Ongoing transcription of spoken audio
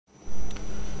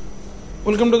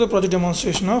Welcome to the project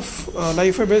demonstration of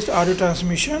LiFi based audio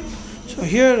transmission. So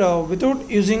here without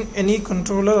using any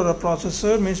controller or a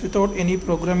processor, means without any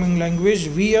programming language,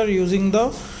 we are using the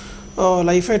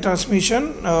LiFi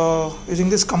transmission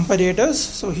using this comparators.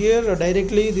 So here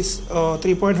directly this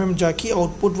 3.5 jockey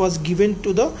output was given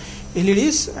to the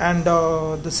LEDs, and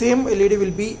the same LED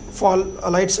will be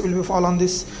lights will be fall on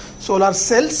this solar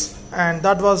cells, and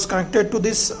that was connected to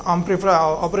this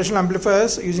operational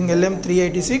amplifiers using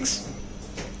LM386.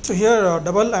 So here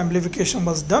double amplification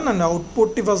was done, and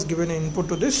output was given input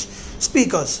to this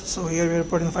speakers. So here we are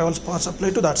putting 5 volts power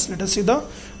supply to that. So let us see the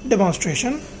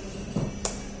demonstration.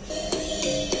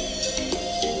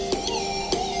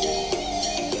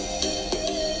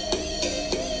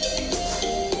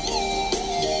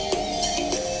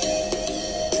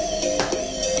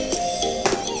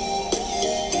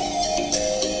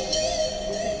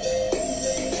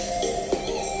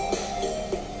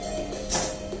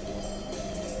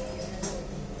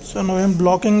 So now I am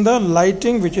blocking the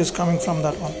lighting which is coming from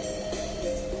that one.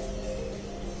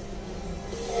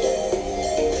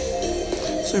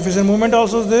 So if a movement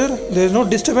also is there is no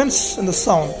disturbance in the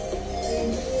sound.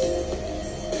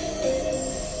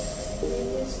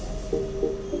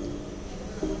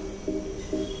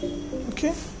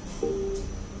 Okay.